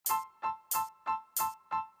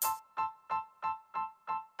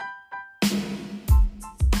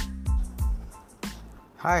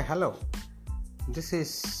Hi, hello. This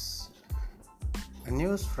is a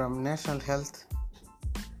news from National Health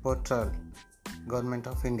Portal, Government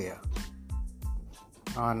of India,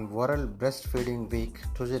 on World Breastfeeding Week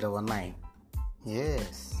 2019.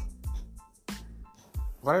 Yes,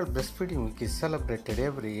 World Breastfeeding Week is celebrated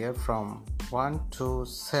every year from 1 to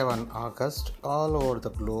 7 August all over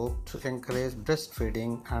the globe to encourage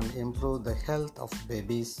breastfeeding and improve the health of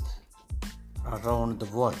babies around the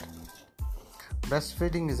world.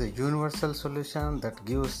 Breastfeeding is a universal solution that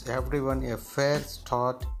gives everyone a fair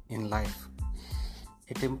start in life.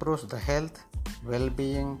 It improves the health,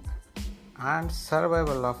 well-being, and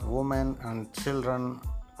survival of women and children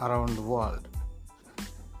around the world.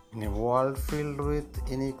 In a world filled with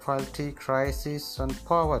inequality, crisis, and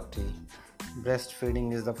poverty,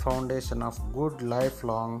 breastfeeding is the foundation of good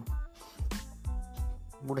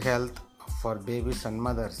health for babies and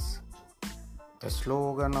mothers. The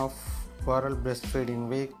slogan of World Breastfeeding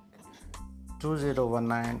Week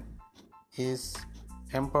 2019 is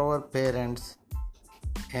Empower Parents,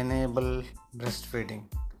 Enable Breastfeeding.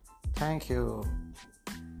 Thank you.